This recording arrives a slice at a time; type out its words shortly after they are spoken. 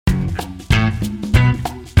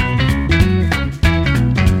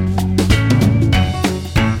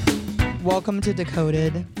welcome to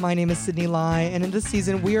Decoded. My name is Sydney Lai, and in this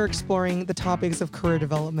season, we are exploring the topics of career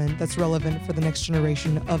development that's relevant for the next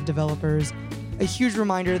generation of developers. A huge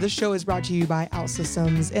reminder, this show is brought to you by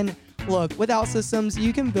OutSystems. And look, with OutSystems,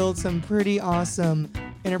 you can build some pretty awesome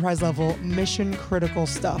enterprise-level, mission-critical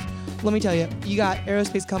stuff. Let me tell you, you got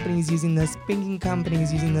aerospace companies using this, banking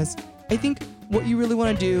companies using this. I think what you really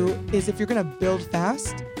want to do is if you're going to build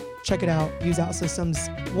fast, check it out. Use OutSystems.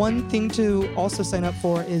 One thing to also sign up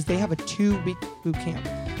for is they have a 2-week boot camp.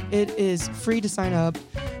 It is free to sign up.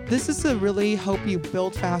 This is to really help you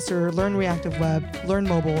build faster, learn reactive web, learn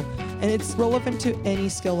mobile, and it's relevant to any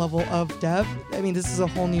skill level of dev. I mean, this is a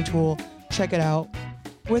whole new tool. Check it out.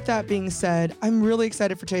 With that being said, I'm really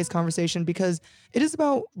excited for today's conversation because it is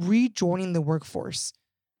about rejoining the workforce.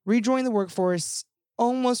 Rejoining the workforce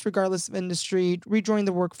almost regardless of industry, rejoining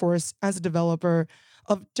the workforce as a developer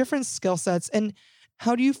of different skill sets, and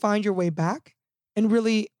how do you find your way back? And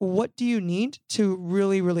really, what do you need to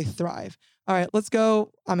really, really thrive? All right, let's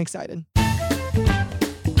go. I'm excited.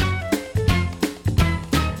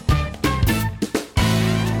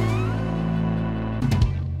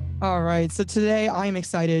 All right, so today I'm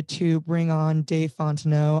excited to bring on Dave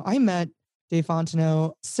Fontenot. I met Dave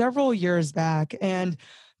Fontenot several years back, and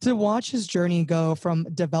to watch his journey go from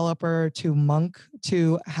developer to monk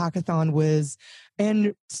to hackathon whiz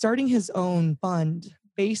and starting his own fund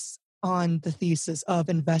based on the thesis of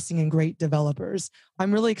investing in great developers.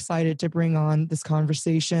 I'm really excited to bring on this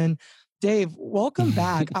conversation. Dave, welcome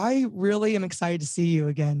back. I really am excited to see you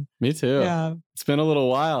again. Me too. Yeah. It's been a little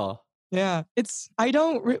while. Yeah.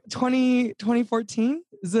 2014?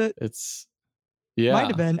 Is it? Yeah. Might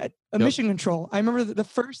have been a Mission Control. I remember the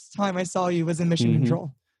first time I saw you was in Mission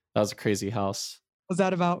Control. That was a crazy house. Was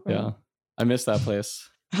that about? Right? Yeah. I missed that place.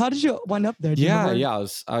 How did you wind up there?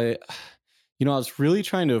 I was really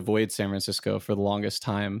trying to avoid San Francisco for the longest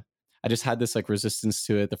time. I just had this resistance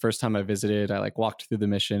to it. The first time I visited, I walked through the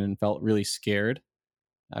Mission and felt really scared.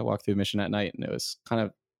 I walked through the Mission at night and it was kind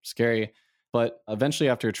of scary. But eventually,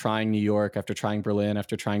 after trying New York, after trying Berlin,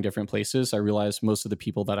 after trying different places, I realized most of the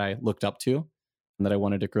people that I looked up to and that I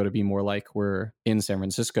wanted to grow to be more like were in San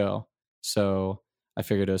Francisco. So I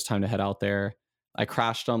figured it was time to head out there. I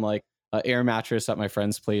crashed on an air mattress at my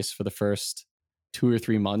friend's place for the first 2 or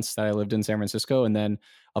 3 months that I lived in San Francisco. And then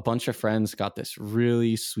a bunch of friends got this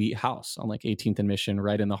really sweet house on 18th and Mission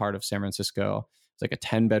right in the heart of San Francisco. It's a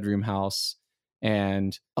 10-bedroom house.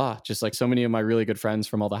 And just so many of my really good friends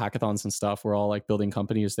from all the hackathons and stuff were all building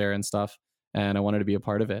companies there and stuff. And I wanted to be a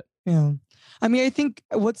part of it. Yeah. I mean, I think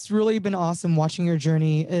what's really been awesome watching your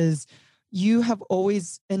journey is you have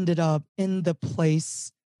always ended up in the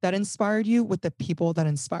place that inspired you with the people that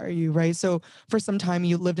inspire you, right? So for some time,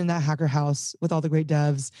 you lived in that hacker house with all the great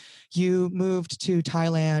devs. You moved to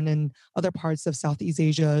Thailand and other parts of Southeast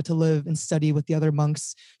Asia to live and study with the other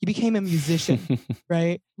monks. You became a musician,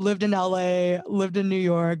 right? Lived in LA, lived in New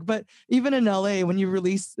York. But even in LA, when you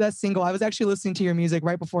released that single, I was actually listening to your music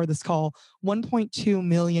right before this call, 1.2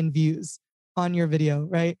 million views on your video,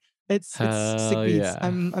 right? It's sick beats. Yeah.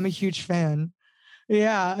 I'm a huge fan.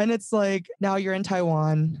 Yeah. And it's now you're in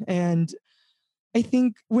Taiwan. And I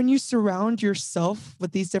think when you surround yourself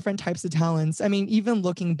with these different types of talents, I mean, even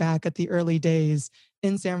looking back at the early days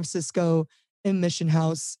in San Francisco, in Mission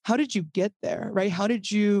House, how did you get there, right? How did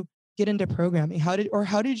you get into programming? I mean,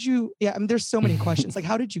 there's so many questions.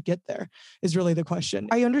 How did you get there is really the question.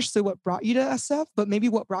 I understood what brought you to SF, but maybe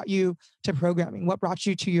what brought you to programming? What brought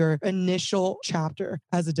you to your initial chapter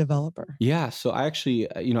as a developer? Yeah. So I actually,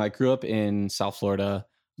 I grew up in South Florida.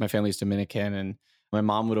 My family's Dominican, and my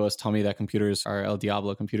mom would always tell me that computers are El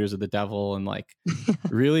Diablo, computers are the devil, and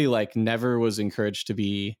really never was encouraged to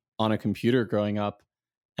be on a computer growing up.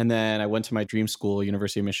 And then I went to my dream school,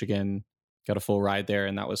 University of Michigan, got a full ride there,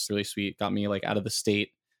 and that was really sweet. Got me out of the state.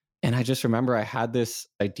 And I just remember I had this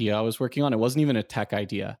idea I was working on. It wasn't even a tech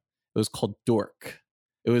idea. It was called Dork.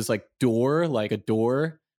 It was door, a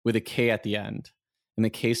door with a K at the end. And the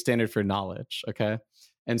K standard for knowledge. Okay.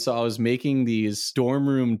 And so I was making these dorm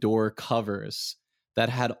room door covers that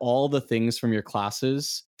had all the things from your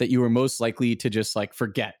classes that you were most likely to just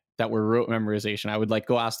forget that were rote memorization. I would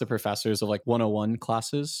go ask the professors of 101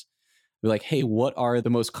 classes. Be hey, what are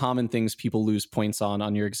the most common things people lose points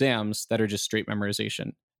on your exams that are just straight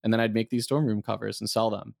memorization? And then I'd make these dorm room covers and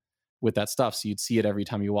sell them with that stuff. So you'd see it every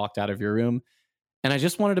time you walked out of your room. And I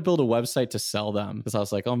just wanted to build a website to sell them because I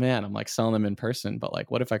was oh man, I'm selling them in person, but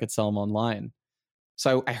what if I could sell them online?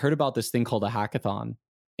 So I heard about this thing called a hackathon,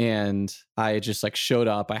 and I just showed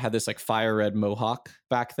up. I had this fire red mohawk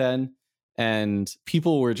back then, and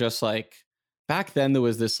people were just back then there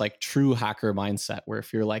was this true hacker mindset where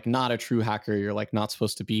if you're not a true hacker, you're not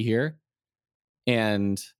supposed to be here.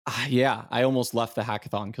 And yeah, I almost left the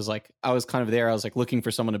hackathon because like I was kind of there. I was like looking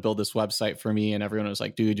for someone to build this website for me, and everyone was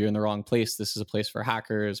like, dude, you're in the wrong place. This is a place for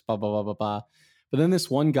hackers, blah, blah, blah, blah, blah. But then this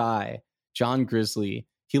one guy, John Grizzly,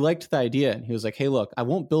 he liked the idea and he was like, hey, look, I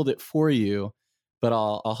won't build it for you, but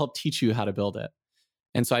I'll help teach you how to build it.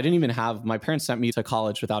 And so I didn't even have, my parents sent me to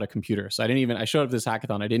college without a computer. So I showed up to this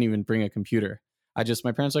hackathon. I didn't even bring a computer.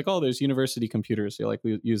 My parents were like, oh, there's university computers. So like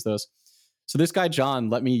we use those. So this guy, John,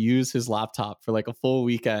 let me use his laptop for like a full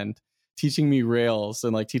weekend, teaching me Rails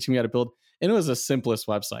and like teaching me how to build. And it was the simplest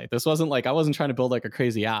website. This wasn't like, I wasn't trying to build like a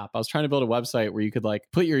crazy app. I was trying to build a website where you could like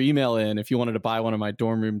put your email in if you wanted to buy one of my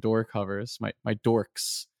dorm room door covers, my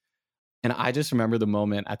dorks. And I just remember the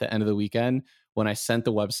moment at the end of the weekend when I sent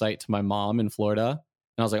the website to my mom in Florida and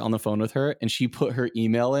I was like on the phone with her and she put her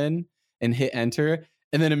email in and hit enter.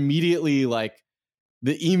 And then immediately like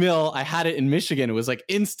the email, I had it in Michigan. It was like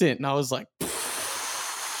instant. And I was like,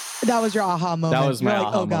 that was your aha moment. That was my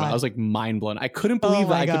aha moment. God. I was like mind blown. I couldn't believe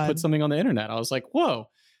that I God. could put something on the internet. I was like, whoa,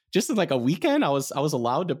 just in like a weekend, I was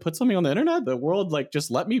allowed to put something on the internet. The world like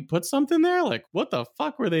just let me put something there. Like, what the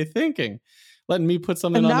fuck were they thinking? Letting me put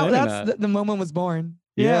something on the internet. That's the moment was born.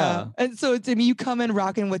 Yeah. And so to me, you come in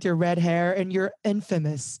rocking with your red hair and your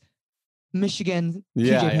infamous Michigan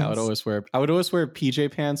PJ pants. I would always wear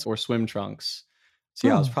PJ pants or swim trunks. So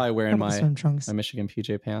yeah, I was probably wearing my Michigan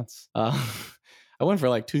PJ pants. I went for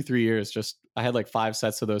like 2-3 years. I had like 5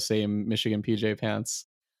 sets of those same Michigan PJ pants.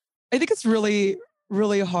 I think it's really,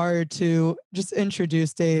 really hard to just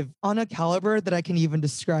introduce Dave on a caliber that I can even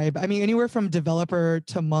describe. I mean, anywhere from developer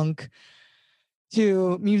to monk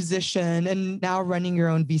to musician and now running your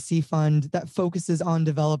own VC fund that focuses on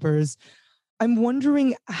developers. I'm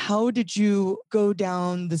wondering, how did you go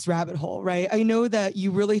down this rabbit hole, right? I know that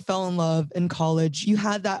you really fell in love in college. You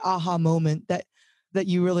had that aha moment that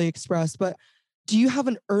you really expressed, but do you have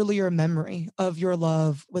an earlier memory of your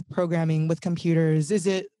love with programming, with computers? Is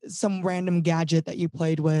it some random gadget that you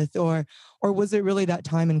played with, or was it really that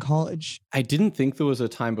time in college? I didn't think there was a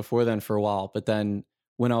time before then for a while, but then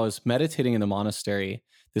when I was meditating in the monastery,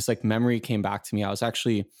 this like memory came back to me.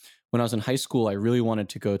 When I was in high school, I really wanted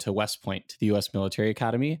to go to West Point, to the US Military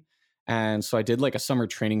Academy. And so I did like a summer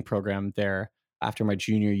training program there after my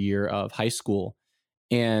junior year of high school.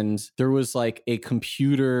 And there was like a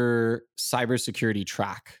computer cybersecurity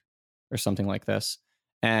track or something like this.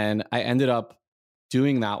 And I ended up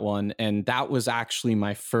doing that one. And that was actually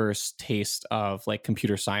my first taste of like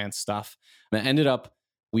computer science stuff. And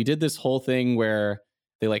we did this whole thing where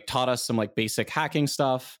they like taught us some like basic hacking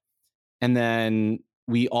stuff. And then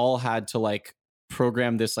we all had to like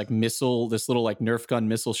program this like missile, this little like Nerf gun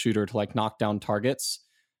missile shooter to like knock down targets.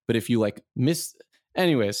 But if you like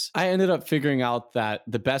anyways, I ended up figuring out that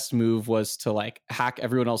the best move was to like hack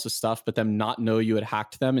everyone else's stuff, but them not know you had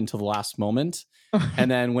hacked them until the last moment.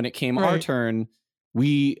 And then when it came our turn,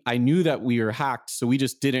 I knew that we were hacked, so we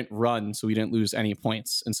just didn't run, so we didn't lose any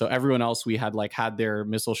points. And so everyone else, we had their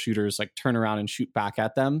missile shooters like turn around and shoot back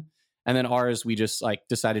at them. And then ours, we just like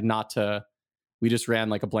decided not to. We just ran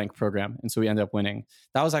like a blank program, and so we ended up winning.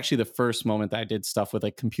 That was actually the first moment that I did stuff with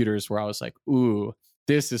like computers where I was like, "Ooh,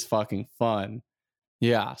 this is fucking fun."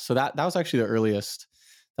 Yeah, so that was actually the earliest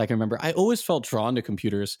that I can remember. I always felt drawn to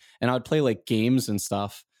computers, and I would play like games and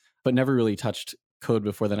stuff, but never really touched code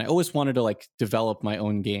before then. I always wanted to like develop my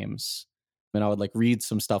own games, and I would like read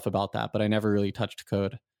some stuff about that, but I never really touched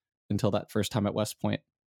code until that first time at West Point.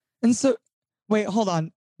 And so, wait, hold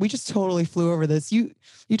on. We just totally flew over this. You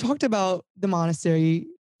talked about the monastery,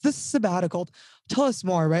 this sabbatical. Tell us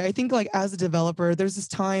more, right? I think like as a developer, there's this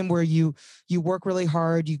time where you work really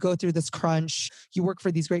hard, you go through this crunch, you work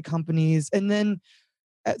for these great companies, and then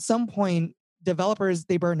at some point, developers,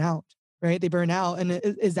 they burn out, right? They burn out. And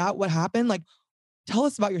is that what happened? Like, tell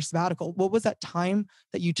us about your sabbatical. What was that time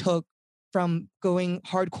that you took from going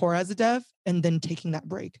hardcore as a dev and then taking that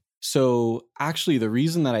break? So actually, the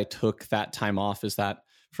reason that I took that time off is that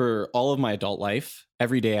for all of my adult life,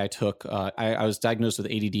 every day I took, I was diagnosed with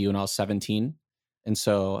ADD when I was 17. And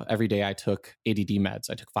so every day I took ADD meds.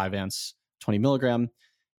 I took 5-ants, 20 milligram,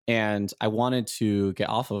 and I wanted to get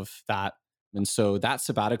off of that. And so that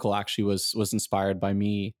sabbatical actually was inspired by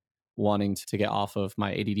me wanting to get off of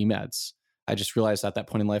my ADD meds. I just realized at that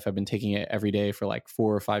point in life, I've been taking it every day for like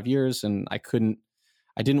 4 or 5 years, and I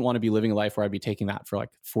didn't want to be living a life where I'd be taking that for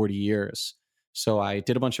like 40 years. So I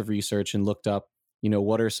did a bunch of research and looked up,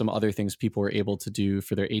 what are some other things people were able to do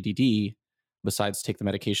for their ADD besides take the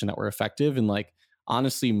medication that were effective. And like,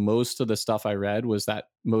 honestly, most of the stuff I read was that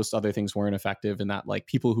most other things weren't effective, and that like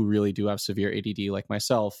people who really do have severe ADD, like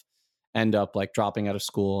myself, end up like dropping out of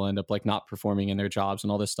school, end up like not performing in their jobs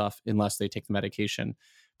and all this stuff unless they take the medication.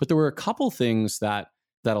 But there were a couple things that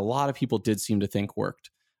a lot of people did seem to think worked,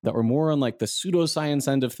 that were more on like the pseudoscience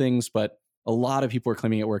end of things, but a lot of people were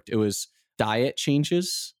claiming it worked. It was diet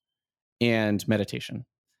changes and meditation.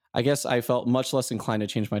 I guess I felt much less inclined to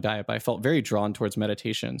change my diet, but I felt very drawn towards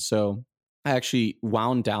meditation. So I actually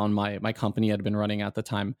wound down my company I'd been running at the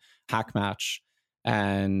time, Hack Match.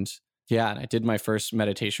 And yeah, and I did my first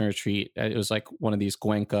meditation retreat. It was like one of these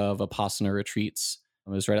Goenka Vipassana retreats. It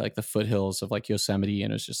was right at like the foothills of like Yosemite.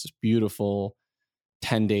 And it was just this beautiful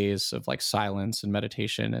 10 days of like silence and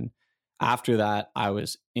meditation. And after that, I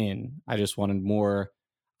was in. I just wanted more.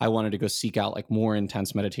 I wanted to go seek out like more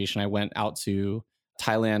intense meditation. I went out to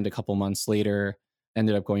Thailand a couple months later,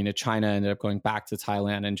 ended up going to China, ended up going back to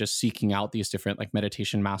Thailand and just seeking out these different like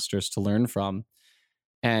meditation masters to learn from.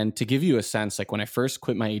 And to give you a sense, like when I first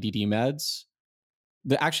quit my ADD meds,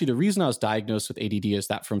 the reason I was diagnosed with ADD is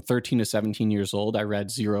that from 13 to 17 years old, I read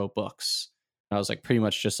 0 books. I was like pretty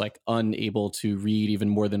much just like unable to read even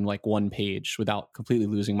more than like one page without completely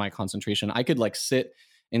losing my concentration. I could like sit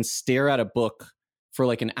and stare at a book for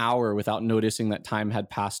like an hour without noticing that time had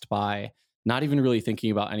passed by, not even really thinking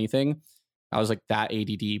about anything. I was like that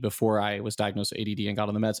ADD before I was diagnosed with ADD and got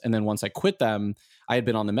on the meds. And then once I quit them, I had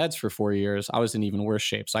been on the meds for 4 years. I was in even worse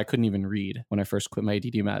shape. So I couldn't even read when I first quit my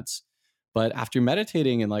ADD meds. But after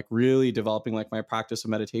meditating and like really developing like my practice of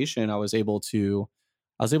meditation, I was able to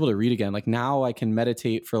read again. Like now I can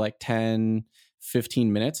meditate for like 10,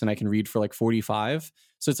 15 minutes and I can read for like 45.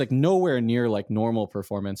 So it's like nowhere near like normal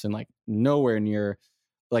performance and like nowhere near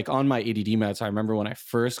like on my ADD meds. I remember when I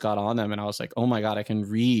first got on them and I was like, oh my God, I can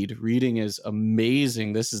read. Reading is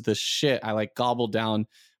amazing. This is the shit. I like gobbled down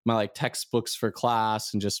my like textbooks for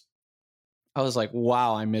class and just, I was like,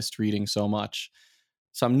 wow, I missed reading so much.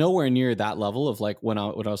 So I'm nowhere near that level of like when I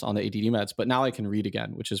was on the ADD meds, but now I can read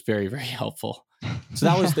again, which is very, very helpful. So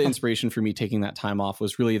that was the inspiration for me taking that time off,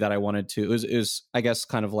 was really that I wanted to, it was I guess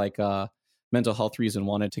kind of like a mental health reason,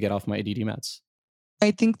 wanted to get off my ADD meds.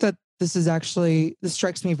 I think that this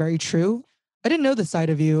strikes me very true. I didn't know this side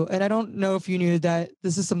of you, and I don't know if you knew that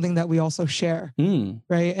this is something that we also share,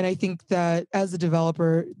 right? And I think that as a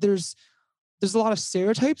developer, there's a lot of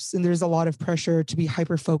stereotypes and there's a lot of pressure to be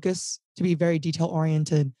hyper focused, to be very detail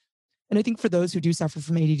oriented. And I think for those who do suffer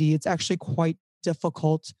from ADD, it's actually quite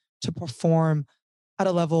difficult to perform at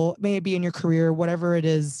a level, maybe in your career, whatever it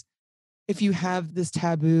is. If you have this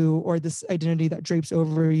taboo or this identity that drapes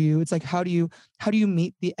over you, it's like how do you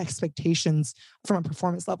meet the expectations from a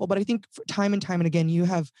performance level? But I think for time and time and again, you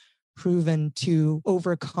have proven to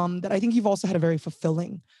overcome that. I think you've also had a very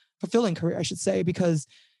fulfilling career, I should say, because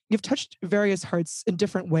you've touched various hearts in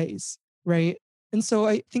different ways, right? And so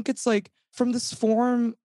I think it's like from this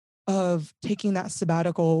form of taking that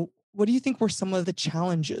sabbatical, what do you think were some of the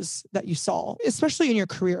challenges that you saw, especially in your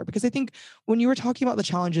career? Because I think when you were talking about the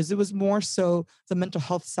challenges, it was more so the mental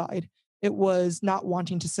health side. It was not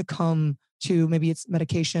wanting to succumb to maybe it's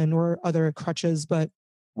medication or other crutches, but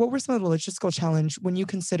what were some of the logistical challenge when you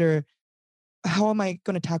consider how am I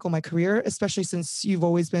going to tackle my career, especially since you've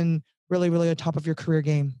always been really, really on top of your career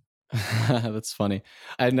game? That's funny.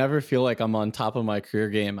 I never feel like I'm on top of my career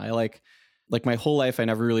game. I like my whole life, I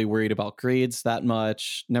never really worried about grades that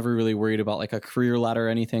much, never really worried about like a career ladder or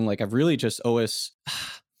anything. Like I've really just always,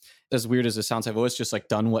 as weird as it sounds, I've always just like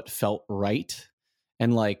done what felt right.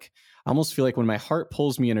 And like, I almost feel like when my heart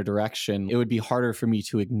pulls me in a direction, it would be harder for me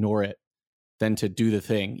to ignore it than to do the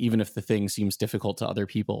thing, even if the thing seems difficult to other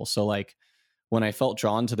people. So like when I felt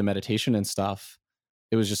drawn to the meditation and stuff,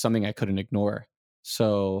 it was just something I couldn't ignore.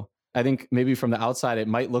 So I think maybe from the outside, it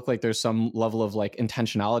might look like there's some level of like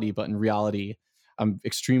intentionality, but in reality, I'm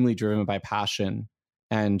extremely driven by passion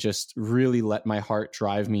and just really let my heart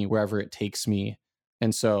drive me wherever it takes me.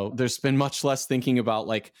 And so there's been much less thinking about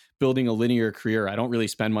like building a linear career. I don't really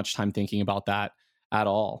spend much time thinking about that at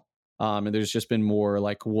all. And there's just been more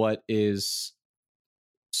like what is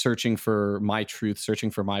searching for my truth, searching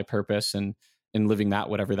for my purpose and living that,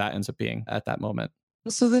 whatever that ends up being at that moment.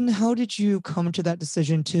 So then how did you come to that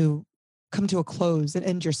decision to come to a close and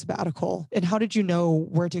end your sabbatical? And how did you know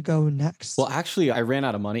where to go Well, next? actually, I ran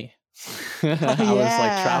out of money. I was like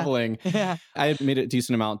Yeah. traveling. Yeah. I had made a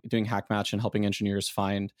decent amount doing Hack Match and helping engineers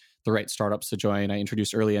find the right startups to join. I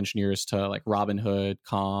introduced early engineers to like Robinhood,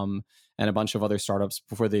 Com, and a bunch of other startups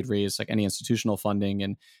before they'd raise like any institutional funding.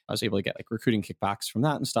 And I was able to get like recruiting kickbacks from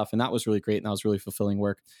that and stuff. And that was really great. And that was really fulfilling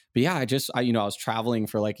work. But yeah, I was traveling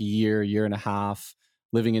for like a year and a half,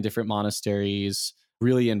 living in different monasteries,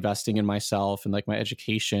 really investing in myself and like my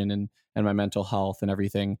education and my mental health and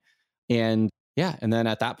everything. And yeah. And then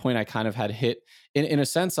at that point, I kind of had hit, in a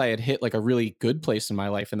sense, I had hit like a really good place in my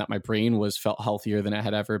life and that my brain felt healthier than it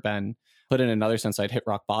had ever been. But in another sense, I'd hit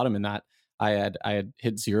rock bottom in that I had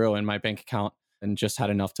hit zero in my bank account and just had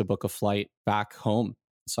enough to book a flight back home.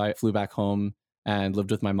 So I flew back home and lived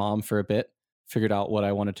with my mom for a bit, figured out what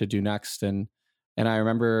I wanted to do next. And I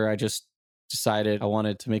remember I just decided I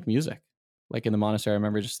wanted to make music. Like in the monastery, I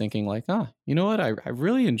remember just thinking like, you know what? I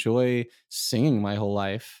really enjoy singing my whole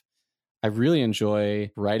life. I really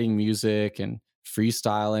enjoy writing music and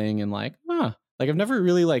freestyling and like I've never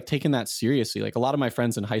really like taken that seriously. Like a lot of my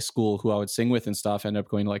friends in high school who I would sing with and stuff end up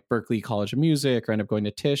going to like Berklee College of Music or end up going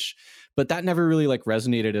to Tisch, but that never really like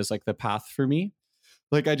resonated as like the path for me.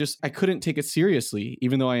 Like I couldn't take it seriously,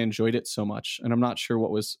 even though I enjoyed it so much. And I'm not sure what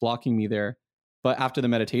was blocking me there. But after the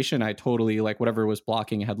meditation, I totally like whatever was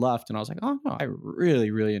blocking had left. And I was like, oh no, I really,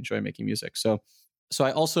 really enjoy making music. So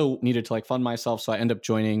I also needed to like fund myself. So I ended up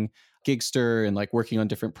joining Gigster and like working on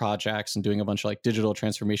different projects and doing a bunch of like digital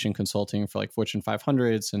transformation consulting for like Fortune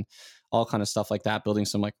 500s and all kind of stuff like that, building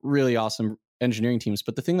some like really awesome engineering teams.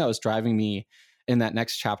 But the thing that was driving me in that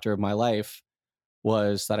next chapter of my life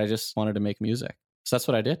was that I just wanted to make music. So that's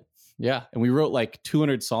what I did. Yeah. And we wrote like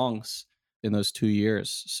 200 songs in those 2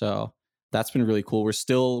 years. So that's been really cool.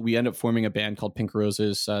 We end up forming a band called Pink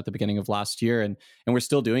Roses at the beginning of last year. And we're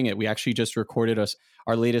still doing it. We actually just recorded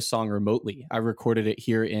our latest song remotely. I recorded it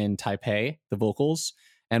here in Taipei, the vocals,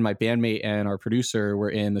 and my bandmate and our producer were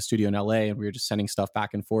in the studio in LA, and we were just sending stuff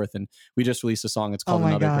back and forth. And we just released a song. It's called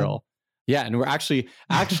Another Girl. Yeah. And we're actually,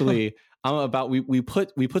 we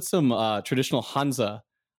put some traditional Hanzi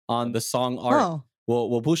on the song art. Oh.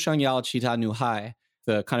 我不想要其他女孩,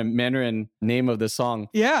 the kind of Mandarin name of the song.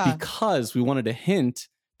 Yeah. Because we wanted to hint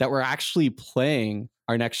that we're actually playing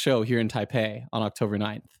our next show here in Taipei on October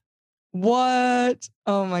 9th. What?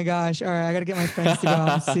 Oh my gosh. All right. I got to get my friends to go out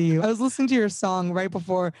and see you. I was listening to your song right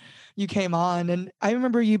before you came on. And I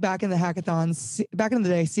remember you back in the hackathons, back in the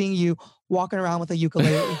day, seeing you walking around with a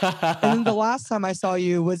ukulele. And then the last time I saw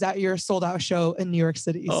you was at your sold out show in New York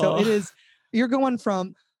City. So you're going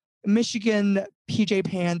from Michigan PJ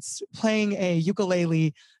pants, playing a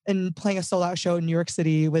ukulele and playing a sold out show in New York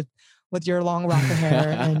City with your long rocker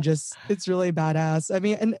hair and just, it's really badass. I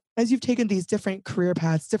mean, and as you've taken these different career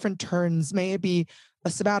paths, different turns, may it be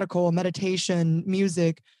a sabbatical, meditation,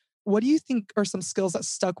 music, what do you think are some skills that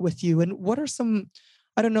stuck with you? And what are some,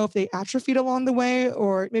 I don't know if they atrophied along the way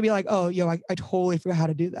or maybe like, oh, I totally forgot how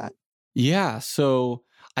to do that. Yeah. So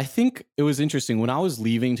I think it was interesting when I was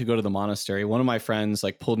leaving to go to the monastery, one of my friends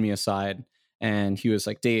like pulled me aside and he was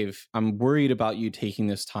like, Dave, I'm worried about you taking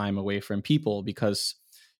this time away from people because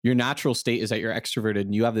your natural state is that you're extroverted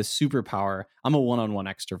and you have this superpower. I'm a one-on-one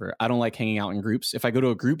extrovert. I don't like hanging out in groups. If I go to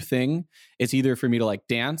a group thing, it's either for me to like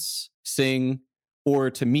dance, sing,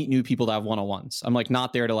 or to meet new people to have one-on-ones. I'm like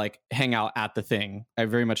not there to like hang out at the thing. I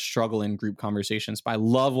very much struggle in group conversations, but I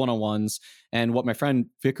love one-on-ones. And what my friend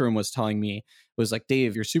Vikram was telling me was like,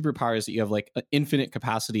 Dave, your superpower is that you have like an infinite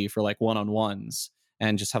capacity for like one-on-ones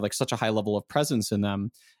and just have like such a high level of presence in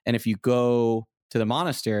them. And if you go to the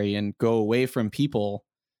monastery and go away from people,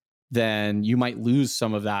 then you might lose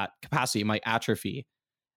some of that capacity. It might atrophy.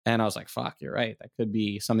 And I was like, fuck, you're right. That could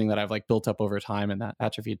be something that I've like built up over time and that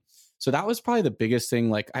atrophied. So that was probably the biggest thing.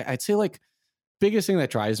 Like I'd say like biggest thing that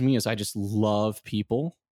drives me is I just love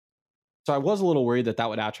people. So I was a little worried that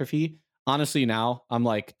would atrophy. Honestly, now I'm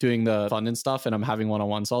like doing the fun and stuff and I'm having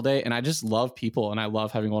one-on-ones all day and I just love people and I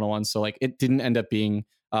love having one-on-ones. So like it didn't end up being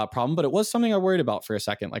a problem, but it was something I worried about for a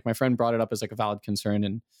second. Like my friend brought it up as like a valid concern.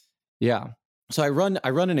 And yeah. So I run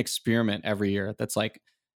an experiment every year that's like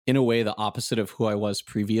in a way the opposite of who I was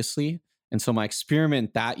previously. And so my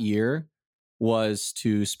experiment that year was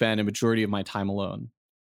to spend a majority of my time alone.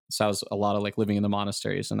 So I was a lot of like living in the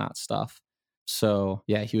monasteries and that stuff. So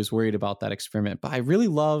yeah, he was worried about that experiment. But I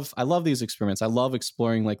love these experiments. I love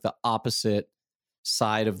exploring like the opposite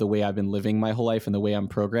side of the way I've been living my whole life and the way I'm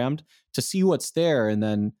programmed to see what's there. And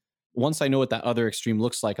then once I know what that other extreme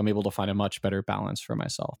looks like, I'm able to find a much better balance for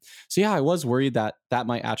myself. So yeah, I was worried that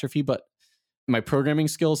might atrophy, but my programming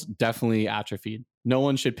skills definitely atrophied. No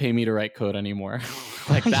one should pay me to write code anymore.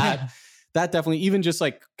 Like that, yeah. That definitely, even just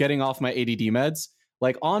like getting off my ADD meds,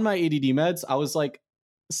 like on my ADD meds, I was like,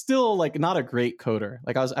 still like not a great coder.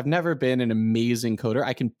 Like I've never been an amazing coder.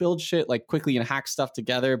 I can build shit like quickly and hack stuff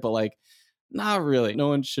together, but like not really. No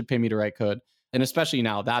one should pay me to write code. And especially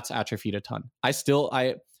now that's atrophied a ton.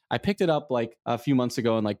 I picked it up like a few months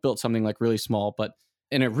ago and like built something like really small,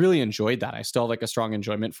 and I really enjoyed that. I still have like a strong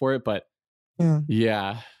enjoyment for it, but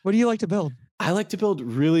yeah. What do you like to build? I like to build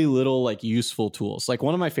really little like useful tools. Like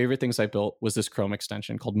one of my favorite things I built was this Chrome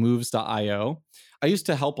extension called moves.io. I used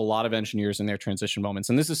to help a lot of engineers in their transition moments.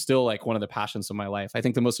 And this is still like one of the passions of my life. I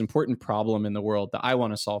think the most important problem in the world that I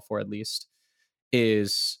want to solve for at least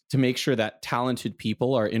is to make sure that talented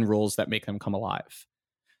people are in roles that make them come alive.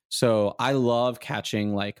 So I love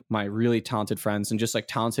catching like my really talented friends and just like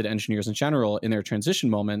talented engineers in general in their transition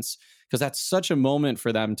moments, because that's such a moment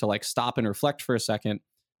for them to like stop and reflect for a second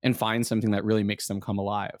and find something that really makes them come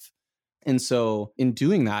alive. And so in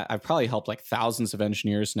doing that, I've probably helped like thousands of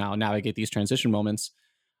engineers now navigate these transition moments.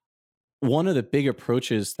 One of the big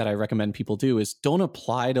approaches that I recommend people do is don't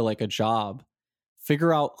apply to like a job.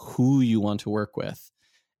 Figure out who you want to work with.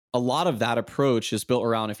 A lot of that approach is built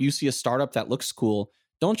around, if you see a startup that looks cool,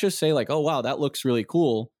 don't just say like, oh, wow, that looks really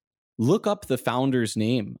cool. Look up the founder's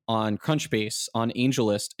name on Crunchbase, on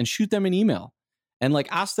AngelList, and shoot them an email and like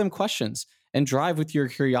ask them questions and drive with your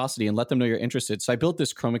curiosity and let them know you're interested. So I built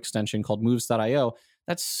this Chrome extension called moves.io.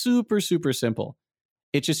 That's super, super simple.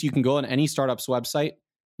 It just, you can go on any startup's website,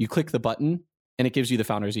 you click the button, and it gives you the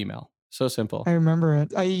founder's email. So simple. I remember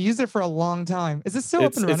it. I used it for a long time. Is it still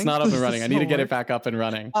up and running? It's not up and Does running. it I need to still get it work? back up and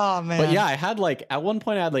running. Oh man. But yeah, I had like, at one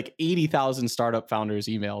point I had like 80,000 startup founders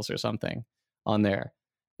emails or something on there.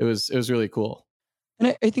 It was really cool.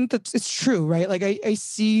 And I think that it's true, right? Like I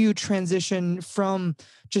see you transition from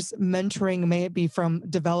just mentoring, may it be from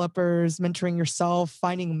developers, mentoring yourself,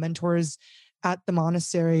 finding mentors at the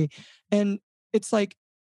monastery. And it's like,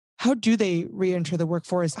 how do they re-enter the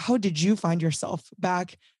workforce? How did you find yourself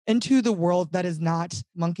back into the world that is not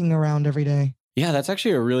monkeying around every day? Yeah, that's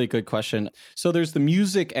actually a really good question. So there's the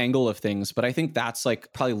music angle of things, but I think that's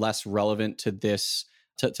like probably less relevant to this,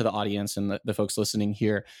 to the audience and the folks listening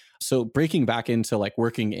here. So breaking back into like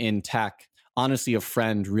working in tech, honestly, a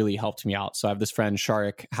friend really helped me out. So I have this friend,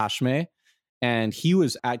 Sharik Hashme, and he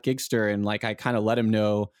was at Gigster, and like I kind of let him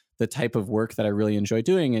know the type of work that I really enjoy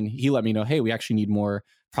doing. And he let me know, hey, we actually need more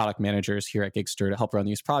product managers here at Gigster to help run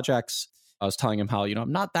these projects. I was telling him how,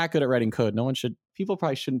 I'm not that good at writing code. People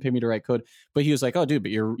probably shouldn't pay me to write code. But he was like, oh, dude,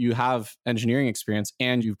 but you have engineering experience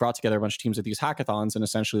and you've brought together a bunch of teams at these hackathons and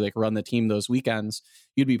essentially like run the team those weekends.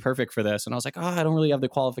 You'd be perfect for this. And I was like, oh, I don't really have the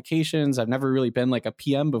qualifications. I've never really been like a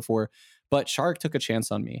PM before. But Shark took a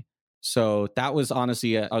chance on me. So that was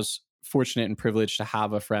honestly, I was fortunate and privileged to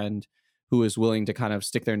have a friend who was willing to kind of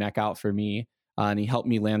stick their neck out for me. And he helped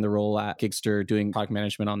me land the role at Gigster doing product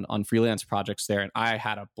management on freelance projects there. And I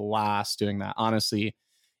had a blast doing that. Honestly,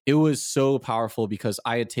 it was so powerful because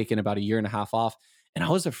I had taken about a year and a half off and I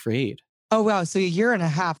was afraid. Oh, wow. So a year and a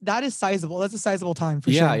half. That is sizable. That's a sizable time for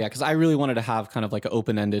sure. Yeah. Because I really wanted to have kind of like an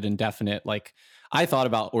open-ended, indefinite, like I thought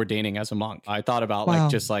about ordaining as a monk. I thought about Wow.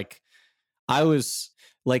 like, just like, I was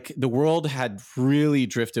like, the world had really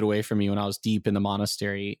drifted away from me when I was deep in the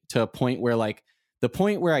monastery to a point where like, the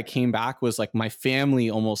point where I came back was like my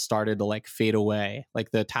family almost started to like fade away,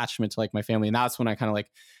 like the attachment to like my family. And that's when I kind of like,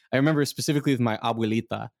 I remember specifically with my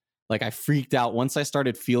abuelita, like I freaked out once I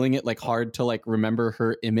started feeling it like hard to like remember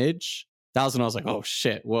her image. That was when I was like, oh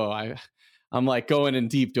shit, whoa, I'm like going in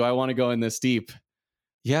deep. Do I want to go in this deep?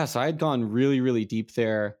 Yeah, so I had gone really, really deep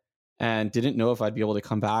there and didn't know if I'd be able to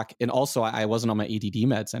come back. And also I wasn't on my ADD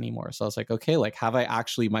meds anymore. So I was like, okay, like have I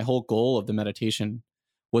actually, my whole goal of the meditation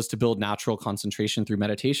was to build natural concentration through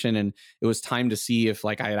meditation. And it was time to see if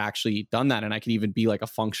like I had actually done that and I could even be like a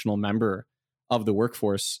functional member of the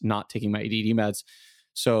workforce, not taking my ADD meds.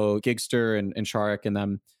 So Gigster and Sharik and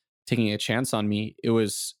them taking a chance on me,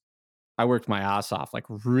 I worked my ass off, like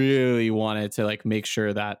really wanted to like make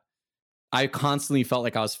sure that I constantly felt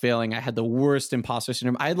like I was failing. I had the worst imposter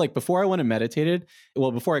syndrome. I had like, before I went and meditated,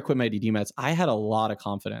 before I quit my ADD meds, I had a lot of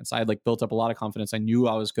confidence. I had like built up a lot of confidence. I knew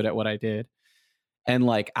I was good at what I did. And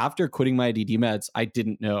like after quitting my ADD meds, I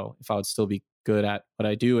didn't know if I would still be good at what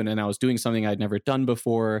I do. And then I was doing something I'd never done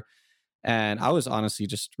before. And I was honestly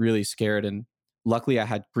just really scared. And luckily I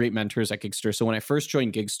had great mentors at Gigster. So when I first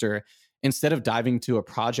joined Gigster, instead of diving to a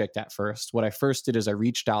project at first, what I first did is I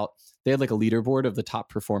reached out. They had like a leaderboard of the top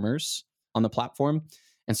performers on the platform.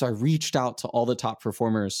 And so I reached out to all the top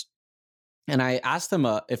performers and I asked them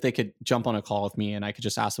if they could jump on a call with me and I could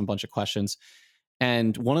just ask them a bunch of questions.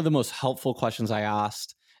 And one of the most helpful questions I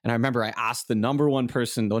asked, and I remember I asked the number one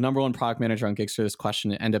product manager on Gigster this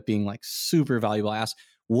question, it ended up being like super valuable. I asked,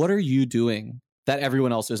 what are you doing that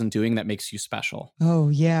everyone else isn't doing that makes you special? Oh,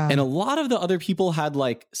 yeah. And a lot of the other people had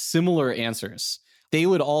like similar answers. They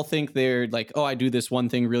would all think they're like, oh, I do this one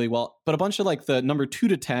thing really well. But a bunch of like the number 2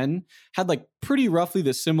 to 10 had like pretty roughly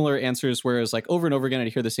the similar answers, whereas like over and over again,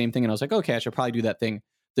 I'd hear the same thing. And I was like, okay, I should probably do that thing.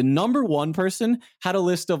 The number one person had a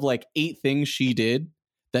list of like 8 things she did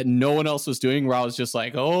that no one else was doing, where I was just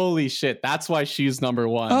like, holy shit, that's why she's number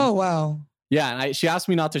one. Oh, wow. Yeah. And she asked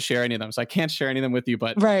me not to share any of them. So I can't share any of them with you,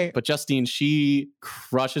 but Right. but Justine, she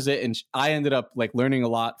crushes it. And I ended up like learning a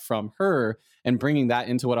lot from her and bringing that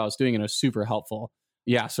into what I was doing. And it was super helpful.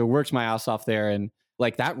 Yeah, so worked my ass off there, and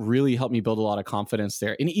like that really helped me build a lot of confidence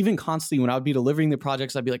there. And even constantly when I would be delivering the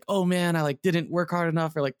projects, I'd be like, oh man, I like didn't work hard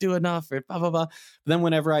enough or like do enough or blah blah blah. But then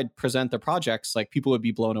whenever I'd present the projects, like people would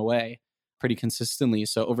be blown away pretty consistently.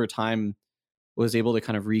 So over time was able to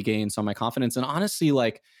kind of regain some of my confidence. And honestly,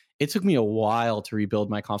 like it took me a while to rebuild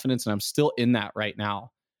my confidence, and I'm still in that right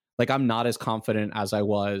now. Like I'm not as confident as I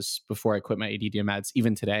was before I quit my ADD meds,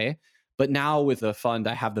 even today. But now with the fund,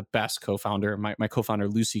 I have the best co-founder, my co-founder,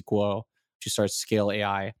 Lucy Guo. She starts Scale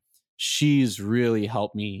AI. She's really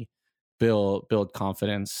helped me build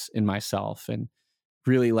confidence in myself. And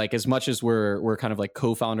really like as much as we're kind of like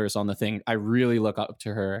co-founders on the thing, I really look up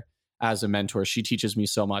to her as a mentor. She teaches me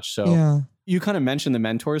so much. So Yeah. you kind of mentioned the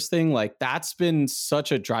mentors thing. Like that's been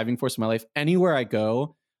such a driving force in my life. Anywhere I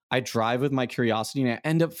go, I drive with my curiosity and I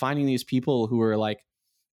end up finding these people who are like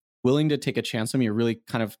willing to take a chance on me or really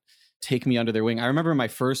kind of take me under their wing. I remember my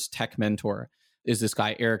first tech mentor is this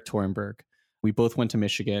guy, Eric Torenberg. We both went to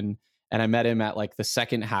Michigan and I met him at like the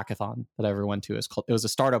second hackathon that I ever went to. It was a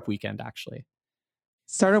startup weekend, actually.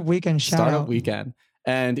 Startup weekend, shout Startup out. weekend.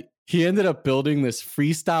 And he ended up building this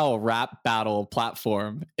freestyle rap battle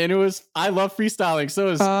platform. And I love freestyling. So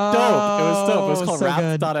it was dope. It was dope. It was called so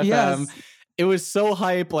Rap.fm. Yes. It was so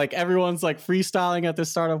hype. Like everyone's like freestyling at this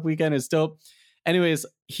startup weekend. It's dope. Anyways,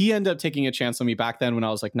 he ended up taking a chance on me back then when I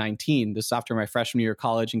was like 19. This is after my freshman year of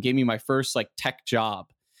college, and gave me my first like tech job.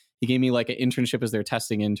 He gave me like an internship as their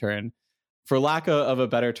testing intern. For lack of a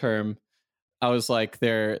better term, I was like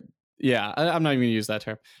I'm not even gonna use that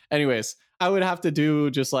term. Anyways, I would have to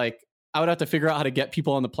figure out how to get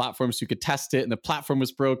people on the platform so you could test it, and the platform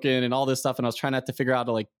was broken and all this stuff. And I was trying to figure out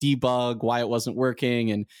to like debug why it wasn't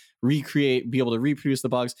working and be able to reproduce the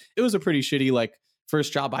bugs. It was a pretty shitty like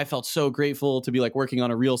first job. I felt so grateful to be like working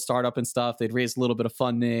on a real startup and stuff. They'd raised a little bit of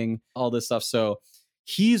funding, all this stuff. So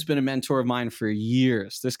he's been a mentor of mine for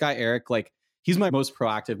years. This guy, Eric, like he's my most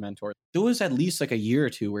proactive mentor. There was at least like a year or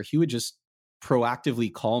two where he would just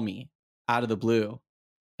proactively call me out of the blue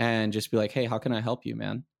and just be like, hey, how can I help you,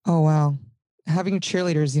 man? Oh, wow. Having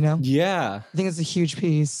cheerleaders, Yeah. I think it's a huge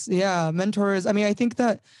piece. Yeah. Mentors. I mean, I think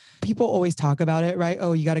that people always talk about it, right?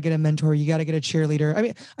 Oh, you got to get a mentor. You got to get a cheerleader. I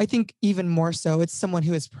mean, I think even more so, it's someone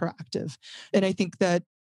who is proactive. And I think that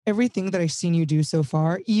everything that I've seen you do so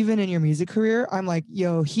far, even in your music career, I'm like,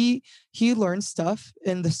 yo, he learned stuff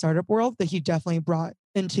in the startup world that he definitely brought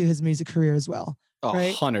into his music career as well.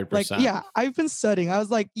 Right? 100%. Like, yeah, I've been studying. I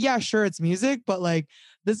was like, yeah, sure, it's music, but like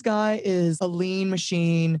this guy is a lean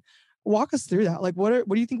machine. Walk us through that. Like, what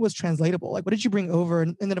do you think was translatable? Like, what did you bring over?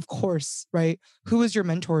 And then, of course, right, who was your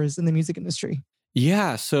mentors in the music industry?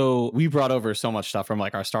 Yeah, so we brought over so much stuff from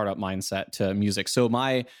like our startup mindset to music. So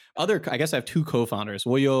I guess I have two co-founders.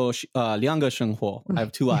 我有两个生活. I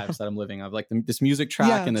have two lives that I'm living. I have like this music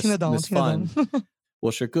track and this fun.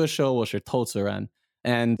 我是歌手，我是投资人.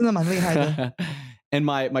 And 真的蛮厉害的. And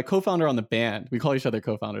my co-founder on the band, we call each other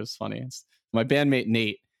co-founders. It's funny. My bandmate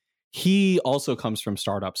Nate, he also comes from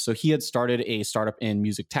startups. So he had started a startup in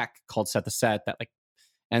music tech called Set the Set that like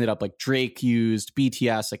ended up like Drake used,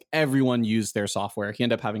 BTS, like everyone used their software. He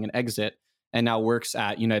ended up having an exit and now works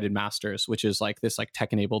at United Masters, which is like this like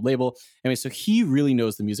tech-enabled label. Anyway, so he really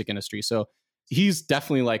knows the music industry. So he's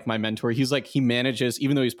definitely like my mentor. He's like, he manages,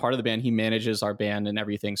 even though he's part of the band, he manages our band and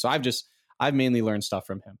everything. So I've mainly learned stuff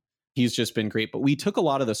from him. He's just been great. But we took a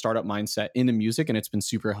lot of the startup mindset into music and it's been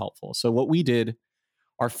super helpful. So what we did,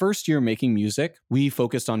 our first year making music, we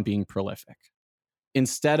focused on being prolific.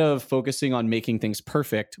 Instead of focusing on making things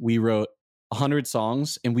perfect, we wrote 100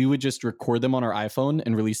 songs and we would just record them on our iPhone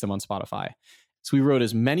and release them on Spotify. So we wrote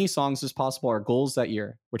as many songs as possible. Our goals that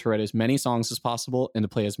year were to write as many songs as possible and to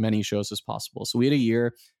play as many shows as possible. So we had a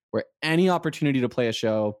year where any opportunity to play a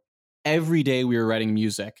show, every day we were writing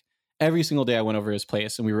music. Every single day I went over his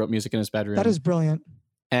place and we wrote music in his bedroom. That is brilliant.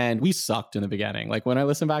 And we sucked in the beginning. Like when I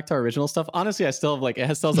listen back to our original stuff, honestly, I still have like,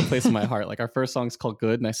 it still has a place in my heart. Like our first song's called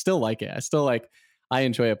Good and I still like it. I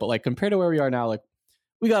enjoy it. But like compared to where we are now, like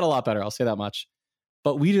we got a lot better. I'll say that much.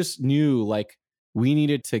 But we just knew like we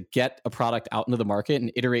needed to get a product out into the market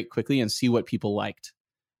and iterate quickly and see what people liked.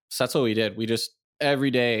 So that's what we did. We just every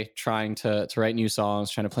day trying to write new songs,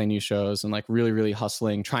 trying to play new shows and like really, really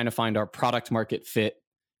hustling, trying to find our product market fit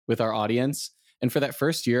with our audience. And for that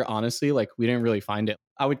first year, honestly, like we didn't really find it.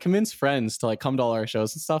 I would convince friends to like come to all our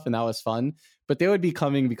shows and stuff. And that was fun. But they would be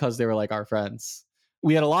coming because they were like our friends.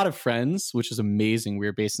 We had a lot of friends, which is amazing. We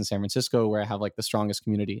were based in San Francisco where I have like the strongest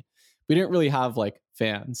community. We didn't really have like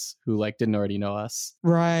fans who like didn't already know us.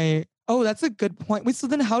 Right. Oh, that's a good point. Wait, so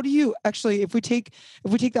then how do you actually, if we take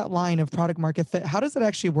that line of product market fit, how does that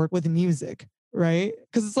actually work with music? Right?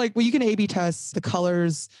 Because it's like, well, you can A/B test the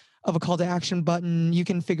colors of a call to action button. You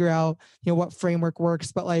can figure out, what framework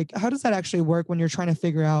works, but like, how does that actually work when you're trying to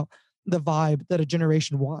figure out the vibe that a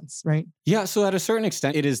generation wants, right? Yeah, so at a certain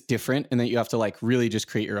extent, it is different in that you have to like really just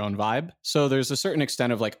create your own vibe. So there's a certain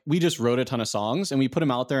extent of like, we just wrote a ton of songs and we put them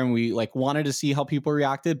out there and we like wanted to see how people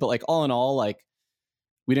reacted. But like all in all, like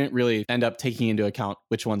we didn't really end up taking into account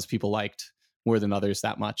which ones people liked more than others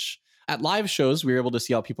that much. At live shows, we were able to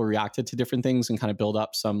see how people reacted to different things and kind of build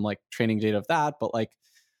up some like training data of that. But like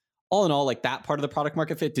all in all, like that part of the product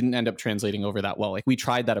market fit didn't end up translating over that well. Like we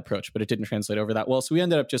tried that approach, but it didn't translate over that well. So we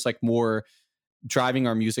ended up just like more driving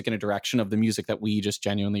our music in a direction of the music that we just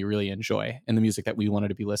genuinely really enjoy and the music that we wanted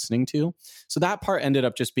to be listening to. So that part ended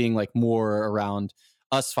up just being like more around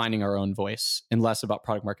us finding our own voice and less about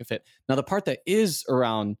product market fit. Now, the part that is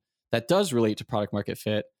around that does relate to product market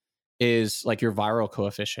fit is like your viral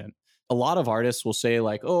coefficient. A lot of artists will say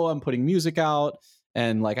like, oh, I'm putting music out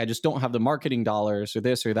and like I just don't have the marketing dollars or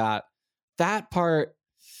this or that. That part,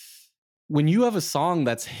 when you have a song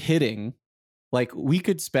that's hitting, like we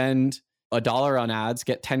could spend $1 on ads,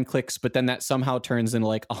 get 10 clicks, but then that somehow turns into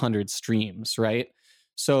like 100 streams, right?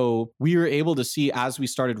 So we were able to see as we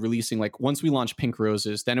started releasing, like once we launched Pink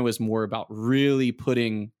Roses, then it was more about really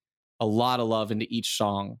putting a lot of love into each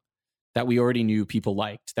song that we already knew people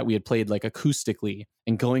liked, that we had played like acoustically,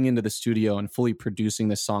 and going into the studio and fully producing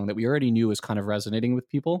this song that we already knew was kind of resonating with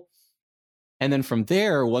people. And then from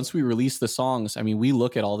there, once we release the songs, I mean, we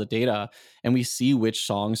look at all the data and we see which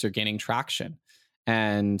songs are gaining traction.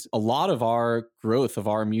 And a lot of our growth of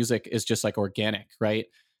our music is just like organic, right?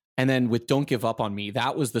 And then with Don't Give Up on Me,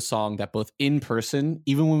 that was the song that both in person,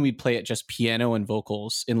 even when we'd play it just piano and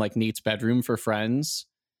vocals in like Nate's bedroom for friends,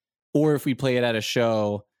 or if we play it at a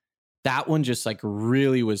show, that one just like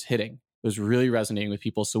really was hitting. It was really resonating with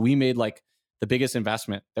people. So we made like the biggest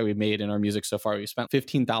investment that we've made in our music so far. We spent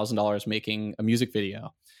 $15,000 making a music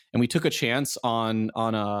video, and we took a chance on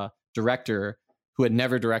a director who had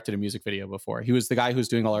never directed a music video before. He was the guy who's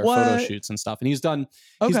doing all our photo shoots and stuff. And he's done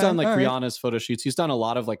like Rihanna's photo shoots. He's done a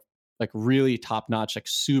lot of like really top-notch, like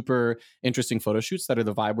super interesting photo shoots that are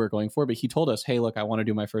the vibe we're going for. But he told us, hey, look, I want to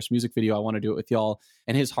do my first music video. I want to do it with y'all.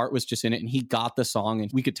 And his heart was just in it. And he got the song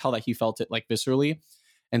and we could tell that he felt it like viscerally.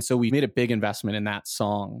 And so we made a big investment in that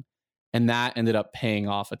song. And that ended up paying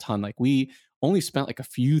off a ton. Like we only spent like a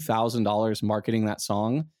few $1,000s marketing that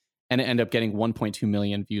song, and it ended up getting 1.2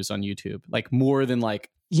 million views on YouTube, like more than like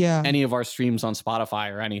any of our streams on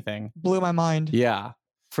Spotify or anything. Blew my mind. Yeah.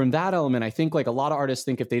 From that element, I think like a lot of artists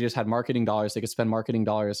think if they just had marketing dollars, they could spend marketing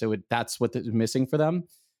dollars. That's what is missing for them.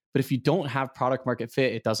 But if you don't have product market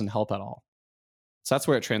fit, it doesn't help at all. So that's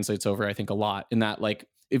where it translates over, I think, a lot, in that like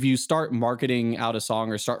if you start marketing out a song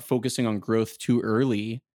or start focusing on growth too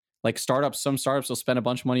early, like some startups will spend a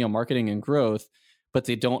bunch of money on marketing and growth, but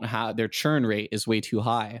they don't have, their churn rate is way too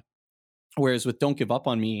high. Whereas with Don't Give Up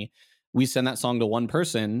on Me, we send that song to one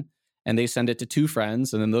person and they send it to two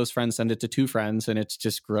friends, and then those friends send it to two friends, and it's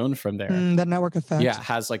just grown from there. That network effect. Yeah, it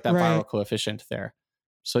has like that viral coefficient there.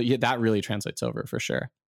 So yeah, that really translates over for sure.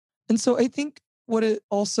 And so I think what it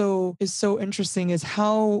also is so interesting is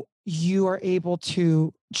how you are able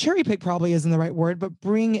to cherry pick, probably isn't the right word, but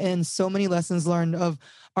bring in so many lessons learned of,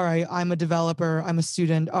 all right, I'm a developer, I'm a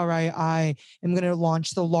student, all right, I am going to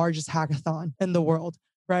launch the largest hackathon in the world,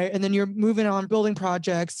 right? And then you're moving on, building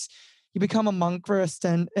projects, you become a monk for a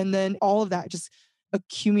stint, and then all of that just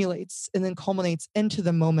accumulates and then culminates into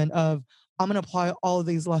the moment of, I'm going to apply all of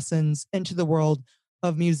these lessons into the world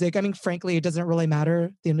of music. I mean, frankly, it doesn't really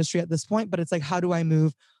matter the industry at this point, but it's like, how do I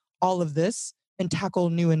move all of this and tackle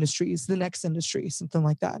new industries, the next industry, something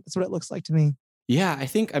like that? That's what it looks like to me. Yeah,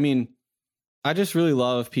 I mean, I just really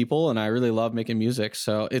love people and I really love making music.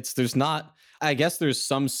 So I guess there's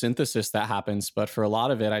some synthesis that happens, but for a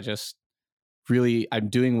lot of it, I'm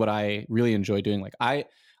doing what I really enjoy doing. Like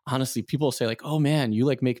honestly, people say like, oh man, you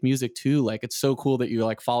like make music too. Like, it's so cool that you're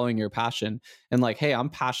like following your passion. And like, hey, I'm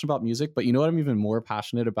passionate about music, but you know what I'm even more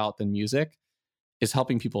passionate about than music is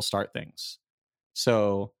helping people start things.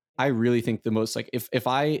 So I really think the most, like, if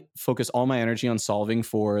I focus all my energy on solving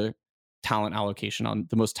for talent allocation, on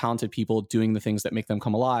the most talented people doing the things that make them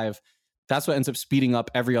come alive, that's what ends up speeding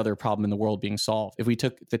up every other problem in the world being solved. If we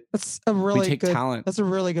took talent. That's a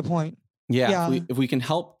really good point. Yeah. If we can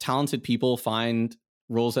help talented people find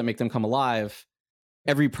roles that make them come alive,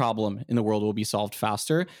 every problem in the world will be solved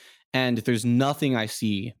faster. And there's nothing I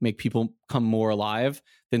see make people come more alive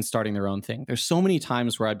than starting their own thing. There's so many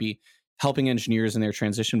times where I'd be helping engineers in their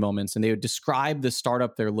transition moments and they would describe the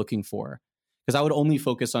startup they're looking for. Because I would only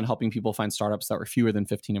focus on helping people find startups that were fewer than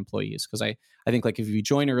 15 employees. Because I think like if you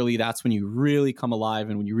join early, that's when you really come alive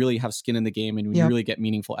and when you really have skin in the game and when you really get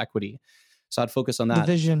meaningful equity. So I'd focus on The that.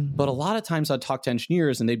 vision. But a lot of times I'd talk to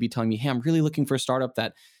engineers and they'd be telling me, hey, I'm really looking for a startup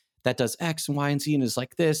that does X and Y and Z and is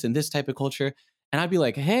like this and this type of culture. And I'd be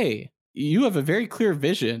like, hey, you have a very clear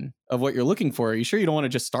vision of what you're looking for. Are you sure you don't want to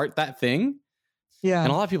just start that thing? And Yeah. a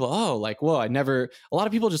lot of people, oh, like, whoa, a lot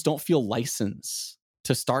of people just don't feel licensed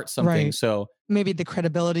to start something. Right. So Maybe the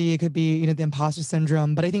credibility, it could be, the imposter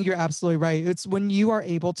syndrome, but I think you're absolutely right. It's when you are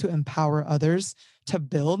able to empower others to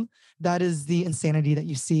build, that is the insanity that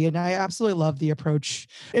you see. And I absolutely love the approach.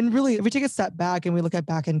 And really, if we take a step back and we look at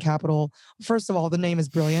back end capital, first of all, the name is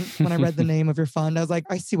brilliant. When I read the name of your fund, I was like,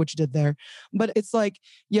 I see what you did there. But it's like,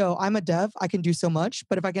 yo, I'm a dev, I can do so much,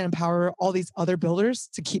 but if I can empower all these other builders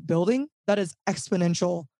to keep building, that is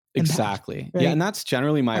exponential impact. exactly. Right? Yeah. And that's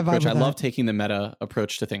generally my I vibe approach. I with love that. taking the meta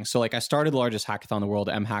approach to things. So like I started the largest hackathon in the world,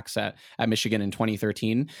 MHacks at Michigan in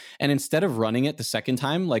 2013. And instead of running it the second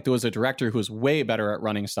time, like there was a director who was way better at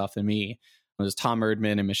running stuff than me. It was Tom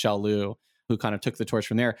Erdman and Michelle Liu, who kind of took the torch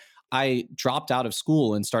from there. I dropped out of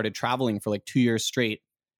school and started traveling for like 2 years straight,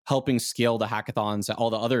 helping scale the hackathons at all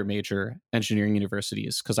the other major engineering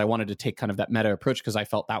universities because I wanted to take kind of that meta approach because I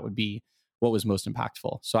felt that would be what was most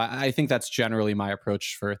impactful. So I think that's generally my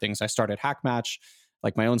approach for things. I started HackMatch,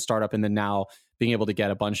 like my own startup, and then now being able to get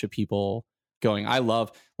a bunch of people going. I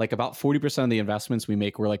love like about 40% of the investments we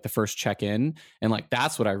make were like the first check in. And like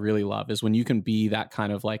that's what I really love is when you can be that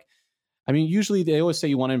kind of like, I mean, usually they always say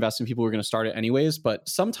you want to invest in people who are going to start it anyways, but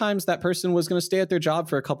sometimes that person was going to stay at their job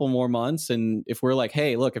for a couple more months. And if we're like,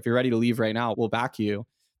 hey, look, if you're ready to leave right now, we'll back you.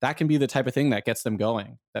 That can be the type of thing that gets them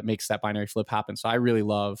going, that makes that binary flip happen. So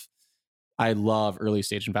I love early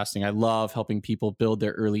stage investing. I love helping people build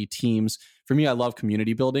their early teams. For me, I love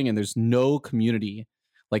community building, and there's no community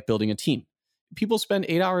like building a team. People spend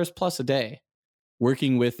 8 hours plus a day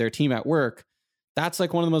working with their team at work. That's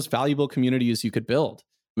like one of the most valuable communities you could build.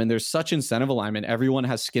 I mean, there's such incentive alignment. Everyone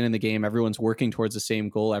has skin in the game. Everyone's working towards the same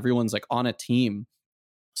goal. Everyone's like on a team.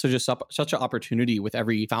 So just such an opportunity with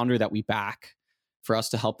every founder that we back for us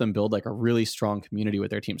to help them build like a really strong community with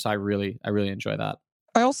their team. So I really enjoy that.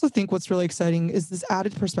 I also think what's really exciting is this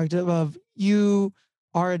added perspective of you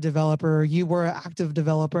are a developer, you were an active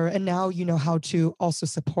developer, and now you know how to also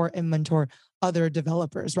support and mentor other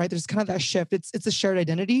developers, right? There's kind of that shift. It's a shared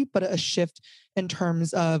identity, but a shift in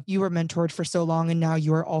terms of you were mentored for so long and now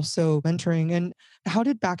you are also mentoring. And how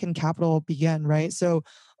did Back in Capital begin, right? So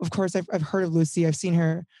of course I've heard of Lucy, I've seen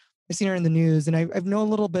her in the news and I've known a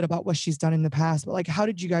little bit about what she's done in the past, but like how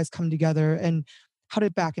did you guys come together and how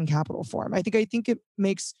did Back in Capital form? I think it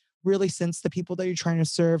makes really sense the people that you're trying to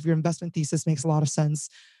serve. Your investment thesis makes a lot of sense.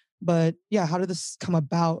 But yeah, how did this come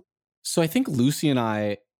about? So I think Lucy and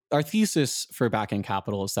our thesis for Back End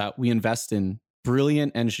Capital is that we invest in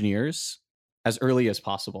brilliant engineers as early as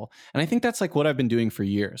possible. And I think that's like what I've been doing for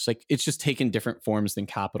years. Like it's just taken different forms than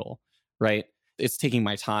capital, right? It's taking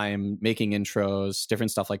my time, making intros,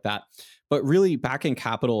 different stuff like that. But really, Back End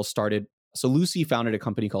Capital started. So Lucy founded a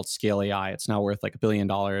company called Scale AI. It's now worth like $1 billion.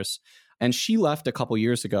 And she left a couple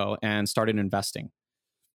years ago and started investing,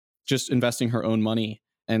 just investing her own money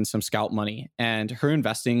and some scout money. And her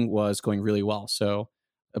investing was going really well. So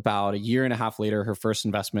about a year and a half later, her first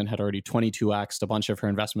investment had already 22x'd. A bunch of her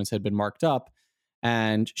investments had been marked up.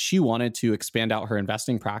 And she wanted to expand out her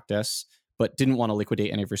investing practice, but didn't want to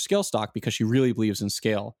liquidate any of her scale stock because she really believes in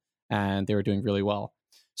scale. And they were doing really well.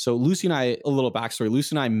 So Lucy and I, a little backstory,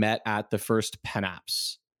 Lucy and I met at the first pen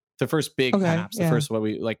apps, the first big pen Okay, apps, the yeah. first what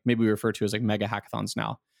we like, maybe we refer to as like mega hackathons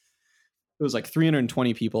now. It was like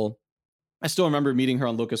 320 people. I still remember meeting her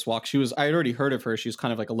on Locust Walk. I had already heard of her. She was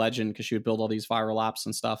kind of like a legend because she would build all these viral apps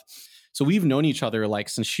and stuff. So we've known each other like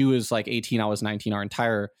since she was like 18, I was 19, our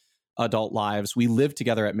entire adult lives. We lived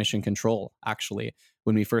together at Mission Control, actually.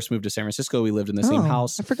 When we first moved to San Francisco, we lived in the same Oh,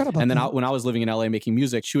 house. I forgot about And then that. when I was living in LA making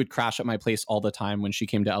music, she would crash at my place all the time when she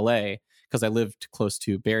came to LA because I lived close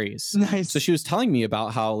to Barry's. Nice. So she was telling me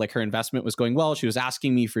about how like her investment was going well. She was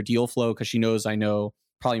asking me for deal flow because she knows I know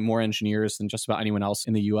probably more engineers than just about anyone else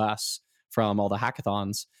in the US from all the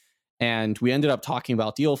hackathons. And we ended up talking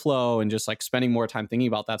about deal flow and just like spending more time thinking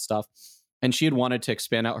about that stuff. And she had wanted to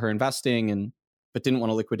expand out her investing but didn't want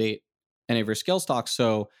to liquidate any of her scale stocks.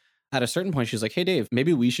 So at a certain point, she's like, hey, Dave,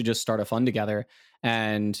 maybe we should just start a fund together.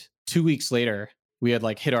 And 2 weeks later, we had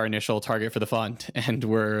like hit our initial target for the fund and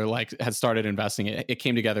we're like had started investing. It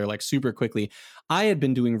came together like super quickly. I had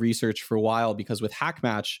been doing research for a while because with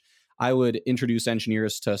HackMatch, I would introduce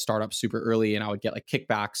engineers to startups super early and I would get like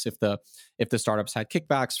kickbacks if the startups had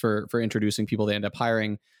kickbacks for introducing people they end up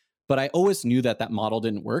hiring. But I always knew that model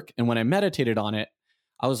didn't work. And when I meditated on it,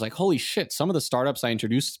 I was like, holy shit, some of the startups I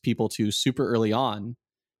introduced people to super early on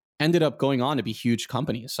ended up going on to be huge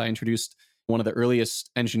companies. So I introduced one of the earliest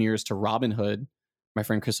engineers to Robinhood, my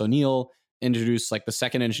friend Chris O'Neill, introduced like the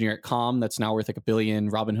second engineer at Com that's now worth like $1 billion.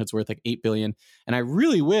 Robinhood's worth like $8 billion. And I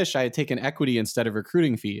really wish I had taken equity instead of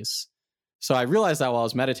recruiting fees. So I realized that while I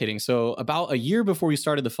was meditating. So about a year before we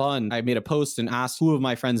started the fund, I made a post and asked who of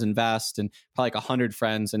my friends invest, and probably like 100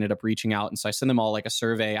 friends ended up reaching out. And so I sent them all like a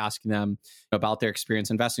survey asking them about their experience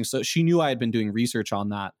investing. So she knew I had been doing research on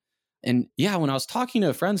that. And yeah, when I was talking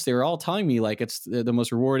to friends, they were all telling me like it's the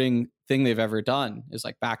most rewarding thing they've ever done is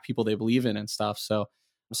like back people they believe in and stuff. So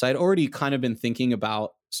I'd already kind of been thinking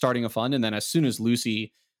about starting a fund. And then as soon as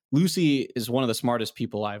Lucy is one of the smartest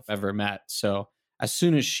people I've ever met. So as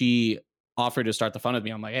soon as she offered to start the fund with me,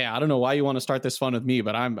 I'm like, hey, I don't know why you want to start this fund with me,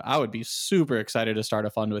 but I would be super excited to start a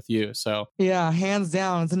fund with you. So yeah, hands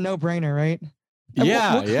down, it's a no-brainer, right? And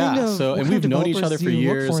yeah. So, and we've known each other for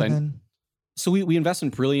years. So we invest in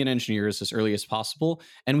brilliant engineers as early as possible.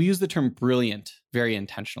 And we use the term brilliant very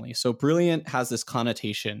intentionally. So brilliant has this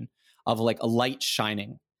connotation of like a light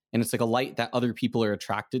shining. And it's like a light that other people are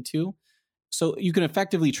attracted to. So you can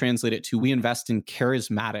effectively translate it to we invest in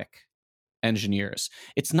charismatic engineers.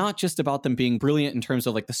 It's not just about them being brilliant in terms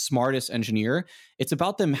of like the smartest engineer. It's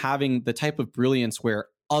about them having the type of brilliance where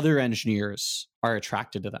other engineers are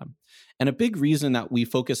attracted to them. And a big reason that we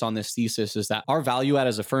focus on this thesis is that our value add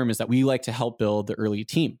as a firm is that we like to help build the early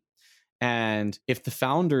team. And if the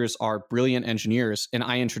founders are brilliant engineers and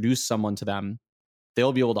I introduce someone to them,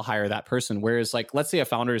 they'll be able to hire that person. Whereas like, let's say a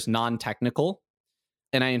founder is non-technical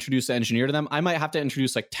and I introduce an engineer to them, I might have to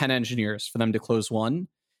introduce like 10 engineers for them to close one.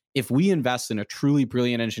 If we invest in a truly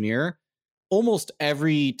brilliant engineer, almost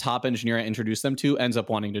every top engineer I introduce them to ends up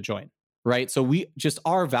wanting to join, right? So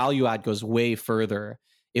our value add goes way further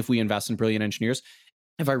if we invest in brilliant engineers.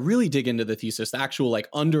 If I really dig into the thesis, the actual like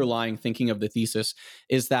underlying thinking of the thesis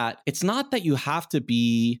is that it's not that you have to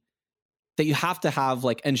have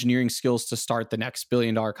like engineering skills to start the next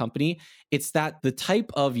billion-dollar company. It's that the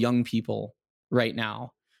type of young people right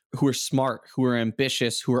now who are smart, who are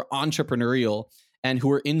ambitious, who are entrepreneurial, and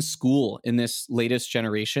who are in school in this latest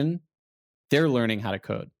generation, they're learning how to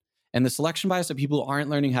code. And the selection bias of people who aren't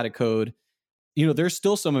learning how to code, there's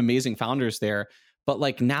still some amazing founders there. But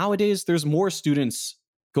like nowadays, there's more students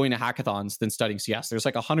going to hackathons than studying CS. There's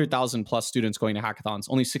like 100,000 plus students going to hackathons,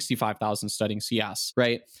 only 65,000 studying CS,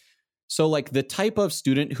 right? So like the type of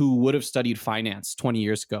student who would have studied finance 20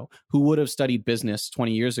 years ago, who would have studied business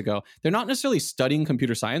 20 years ago, they're not necessarily studying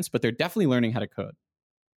computer science, but they're definitely learning how to code.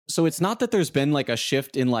 So it's not that there's been like a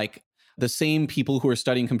shift in like the same people who are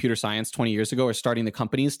studying computer science 20 years ago are starting the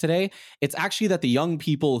companies today. It's actually that the young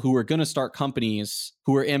people who are going to start companies,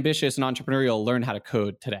 who are ambitious and entrepreneurial, learn how to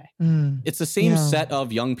code today. It's the same set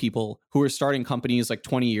of young people who are starting companies like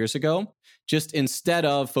 20 years ago. Just instead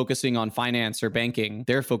of focusing on finance or banking,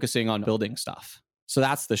 they're focusing on building stuff. So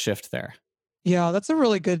that's the shift there. Yeah, that's a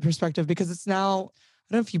really good perspective because it's now,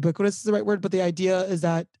 I don't know if ubiquitous is the right word, but the idea is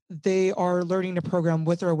that they are learning to program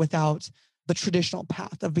with or without the traditional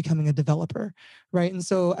path of becoming a developer, right? And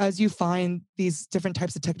so as you find these different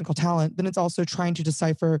types of technical talent, then it's also trying to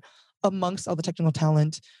decipher amongst all the technical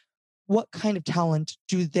talent, what kind of talent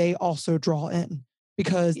do they also draw in?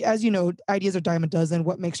 Because as you know, ideas are a dime a dozen.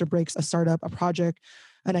 What makes or breaks a startup, a project,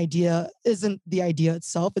 an idea isn't the idea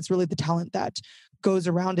itself. It's really the talent that goes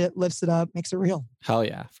around it, lifts it up, makes it real. Hell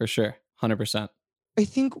yeah, for sure. 100%. I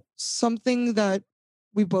think something that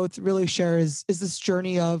we both really share is this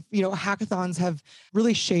journey of, hackathons have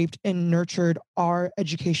really shaped and nurtured our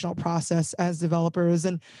educational process as developers.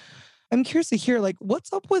 And I'm curious to hear, like,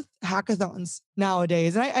 what's up with hackathons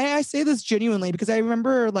nowadays? And I say this genuinely because I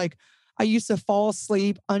remember, like, I used to fall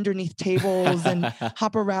asleep underneath tables and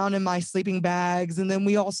hop around in my sleeping bags. And then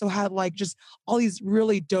we also had like just all these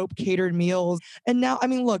really dope catered meals. And now, I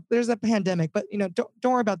mean, look, there's a pandemic, but don't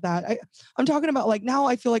worry about that. I'm talking about like now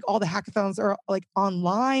I feel like all the hackathons are like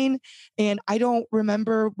online. And I don't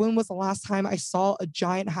remember when was the last time I saw a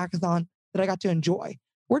giant hackathon that I got to enjoy.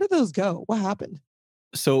 Where did those go? What happened?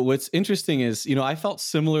 So what's interesting is, I felt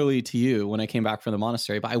similarly to you when I came back from the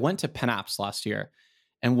monastery, but I went to PennApps last year.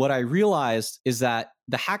 And what I realized is that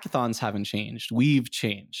the hackathons haven't changed. We've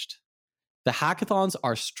changed. The hackathons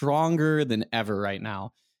are stronger than ever right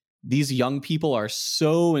now. These young people are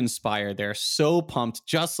so inspired. They're so pumped,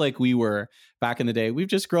 just like we were back in the day. We've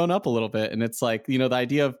just grown up a little bit. And it's like, the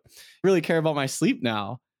idea of really care about my sleep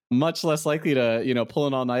now, much less likely to, pull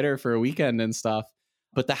an all-nighter for a weekend and stuff.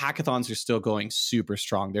 But the hackathons are still going super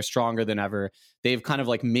strong. They're stronger than ever. They've kind of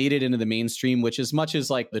like made it into the mainstream, which as much as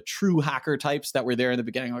like the true hacker types that were there in the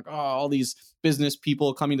beginning, like, oh, all these business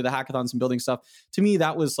people coming to the hackathons and building stuff. To me,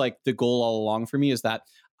 that was like the goal all along for me, is that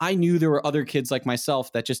I knew there were other kids like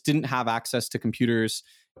myself that just didn't have access to computers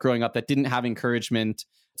growing up that didn't have encouragement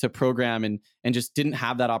to program and just didn't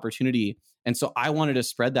have that opportunity. And so I wanted to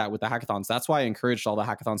spread that with the hackathons. That's why I encouraged all the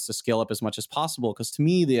hackathons to scale up as much as possible. Because to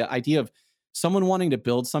me, the idea of someone wanting to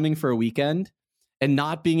build something for a weekend and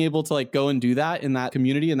not being able to like go and do that in that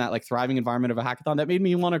community, in that like thriving environment of a hackathon, that made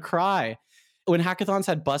me want to cry. When hackathons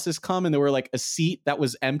had buses come and there were like a seat that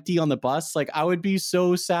was empty on the bus, like I would be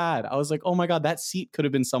so sad. I was like, oh my God, that seat could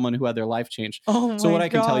have been someone who had their life changed. Oh So my what I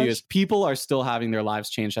can tell you gosh. is people are still having their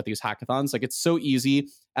lives changed at these hackathons. Like it's so easy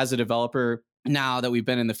as a developer now that we've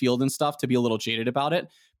been in the field and stuff to be a little jaded about it.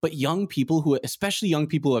 But young people who, especially young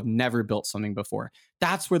people who have never built something before,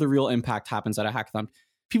 that's where the real impact happens at a hackathon.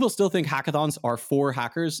 People still think hackathons are for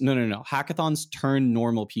hackers. No, no, no. Hackathons turn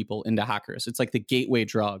normal people into hackers. It's like the gateway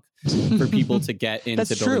drug for people to get into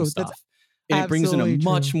That's building true. stuff. That's And it brings in a absolutely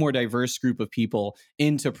much true. more diverse group of people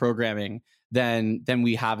into programming than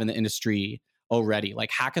we have in the industry already.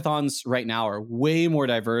 Like hackathons right now are way more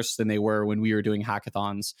diverse than they were when we were doing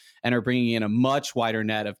hackathons, and are bringing in a much wider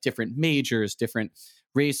net of different majors, different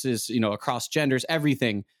races, across genders,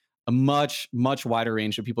 everything. A much wider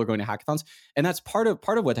range of people are going to hackathons, and that's part of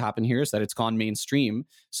what happened here is that it's gone mainstream.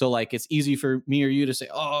 So like it's easy for me or you to say,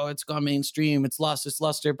 oh, it's gone mainstream, it's lost its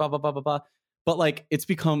luster, blah blah blah blah blah. But like it's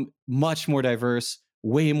become much more diverse.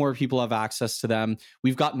 Way more people have access to them.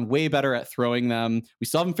 We've gotten way better at throwing them. We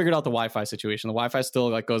still haven't figured out the Wi-Fi situation. The Wi-Fi still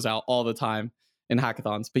like goes out all the time in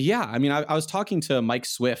hackathons. But yeah, I mean, I was talking to Mike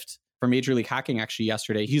Swift from Major League Hacking actually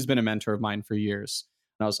yesterday. He's been a mentor of mine for years.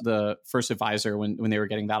 And I was the first advisor when they were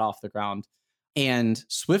getting that off the ground. And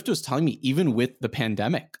Swift was telling me, even with the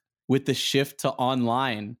pandemic, with the shift to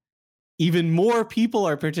online, even more people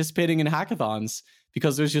are participating in hackathons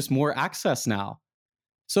because there's just more access now.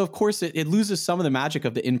 So of course it loses some of the magic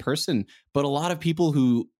of the in-person, but a lot of people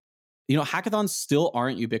who, hackathons still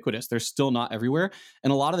aren't ubiquitous. They're still not everywhere.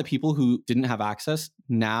 And a lot of the people who didn't have access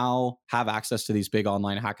now have access to these big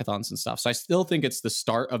online hackathons and stuff. So I still think it's the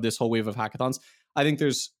start of this whole wave of hackathons. I think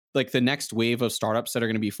there's like the next wave of startups that are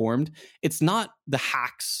going to be formed. It's not the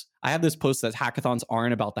hacks. I have this post that hackathons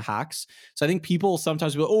aren't about the hacks. So I think people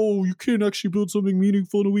sometimes go, oh, you can't actually build something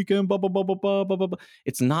meaningful in a weekend, blah, blah, blah, blah, blah, blah, blah.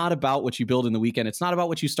 It's not about what you build in the weekend. It's not about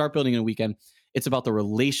what you start building in a weekend. It's about the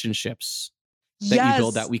relationships that you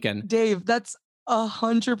build that Yes, weekend. Dave, that's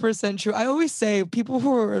 100% true. I always say people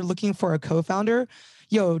who are looking for a co-founder,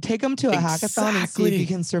 take them to a hackathon and see if you Exactly.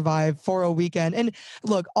 can survive for a weekend. And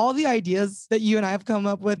look, all the ideas that you and I have come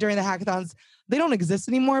up with during the hackathons, they don't exist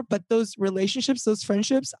anymore, but those relationships, those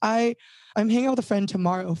friendships, I'm hanging out with a friend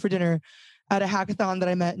tomorrow for dinner at a hackathon that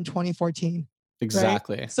I met in 2014. Right.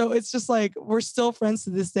 Exactly. So it's just like we're still friends to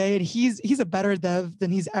this day. And he's a better dev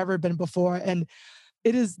than he's ever been before. And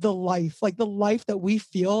it is the life, like the life that we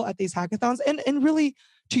feel at these hackathons. And really,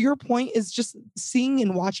 to your point, is just seeing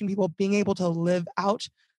and watching people being able to live out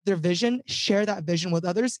their vision, share that vision with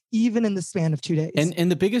others, even in the span of 2 days. And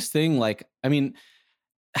the biggest thing, like, I mean,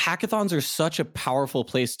 hackathons are such a powerful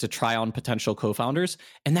place to try on potential co-founders.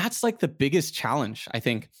 And that's like the biggest challenge, I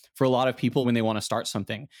think, for a lot of people when they want to start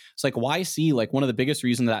something. It's like YC, like one of the biggest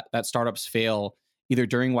reasons that startups fail either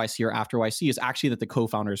during YC or after YC is actually that the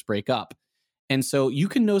co-founders break up. And so you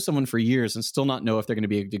can know someone for years and still not know if they're going to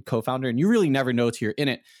be a good co-founder. And you really never know till you're in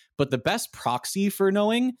it. But the best proxy for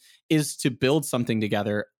knowing is to build something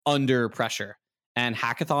together under pressure. And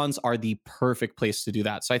hackathons are the perfect place to do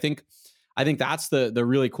that. So I think that's the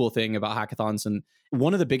really cool thing about hackathons. And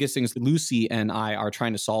one of the biggest things Lucy and I are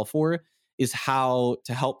trying to solve for is how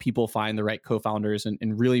to help people find the right co-founders and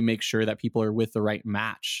really make sure that people are with the right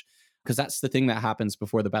match. Because that's the thing that happens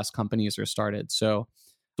before the best companies are started. So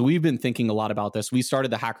we've been thinking a lot about this. We started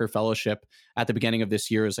the Hacker Fellowship at the beginning of this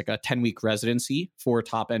year as like a 10-week residency for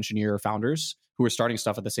top engineer founders who are starting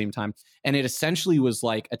stuff at the same time. And it essentially was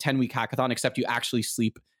like a 10-week hackathon, except you actually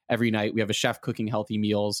sleep every night. We have a chef cooking healthy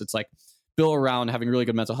meals. It's like built around having really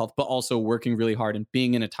good mental health, but also working really hard and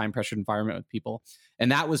being in a time pressured environment with people.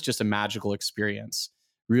 And that was just a magical experience,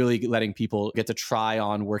 really letting people get to try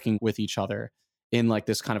on working with each other in like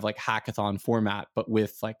this kind of like hackathon format, but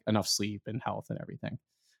with like enough sleep and health and everything.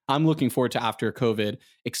 I'm looking forward to, after COVID,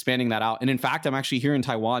 expanding that out. And in fact, I'm actually here in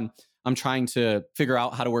Taiwan. I'm trying to figure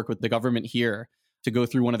out how to work with the government here to go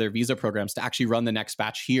through one of their visa programs to actually run the next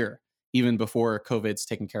batch here, even before COVID's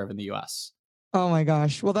taken care of in the US. Oh my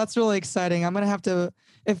gosh. Well, that's really exciting. I'm going to have to,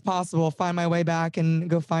 if possible, find my way back and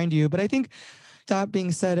go find you. But I think that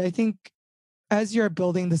being said, I think as you're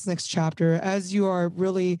building this next chapter, as you are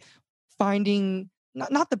really finding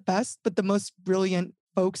not the best, but the most brilliant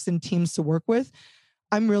folks and teams to work with,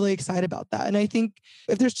 I'm really excited about that. And I think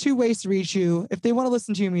if there's two ways to reach you, if they want to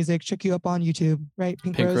listen to your music, check you up on YouTube, right?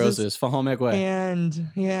 Pink Pink Roses. Roses, Fahomegwe. And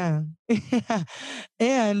yeah.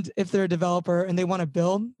 And if they're a developer and they want to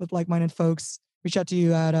build with like-minded folks, reach out to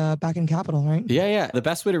you at Back in Capital, right? Yeah. The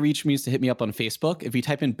best way to reach me is to hit me up on Facebook. If you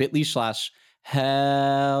type in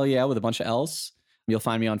bit.ly/hell yeah with a bunch of L's, you'll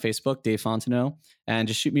find me on Facebook, Dave Fontenot, and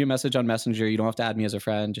just shoot me a message on Messenger. You don't have to add me as a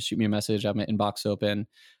friend. Just shoot me a message. I have my inbox open.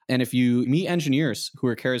 And if you meet engineers who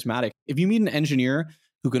are charismatic, if you meet an engineer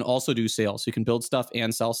who can also do sales, who can build stuff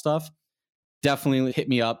and sell stuff, definitely hit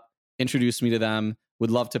me up, introduce me to them.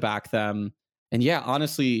 Would love to back them. And yeah,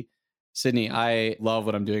 honestly, Sydney, I love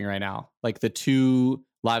what I'm doing right now. Like the two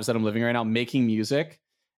lives that I'm living right now, making music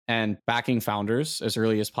and backing founders as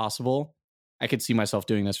early as possible. I could see myself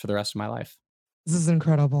doing this for the rest of my life. This is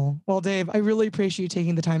incredible. Well, Dave, I really appreciate you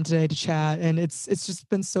taking the time today to chat. And it's just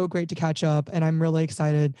been so great to catch up. And I'm really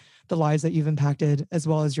excited the lives that you've impacted as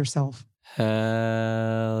well as yourself.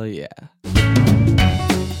 Hell yeah.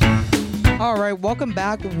 All right, welcome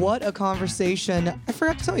back. What a conversation. I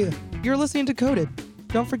forgot to tell you, you're listening to Coded.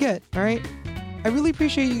 Don't forget, all right? I really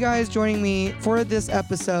appreciate you guys joining me for this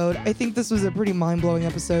episode. I think this was a pretty mind-blowing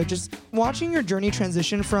episode. Just watching your journey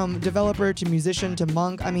transition from developer to musician to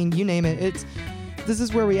monk. I mean, you name it. This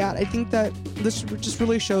is where we at. I think that this just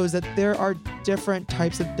really shows that there are different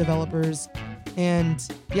types of developers. And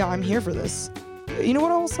yeah, I'm here for this. You know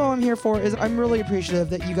what also I'm here for is I'm really appreciative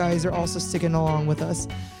that you guys are also sticking along with us.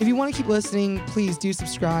 If you want to keep listening, please do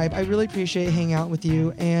subscribe. I really appreciate hanging out with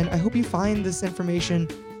you. And I hope you find this information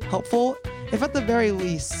helpful. If at the very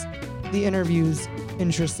least, the interview's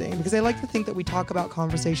interesting, because I like to think that we talk about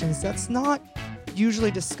conversations that's not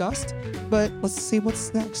usually discussed, but let's see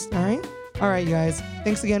what's next, all right? All right, you guys.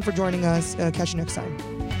 Thanks again for joining us. Catch you next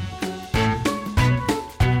time.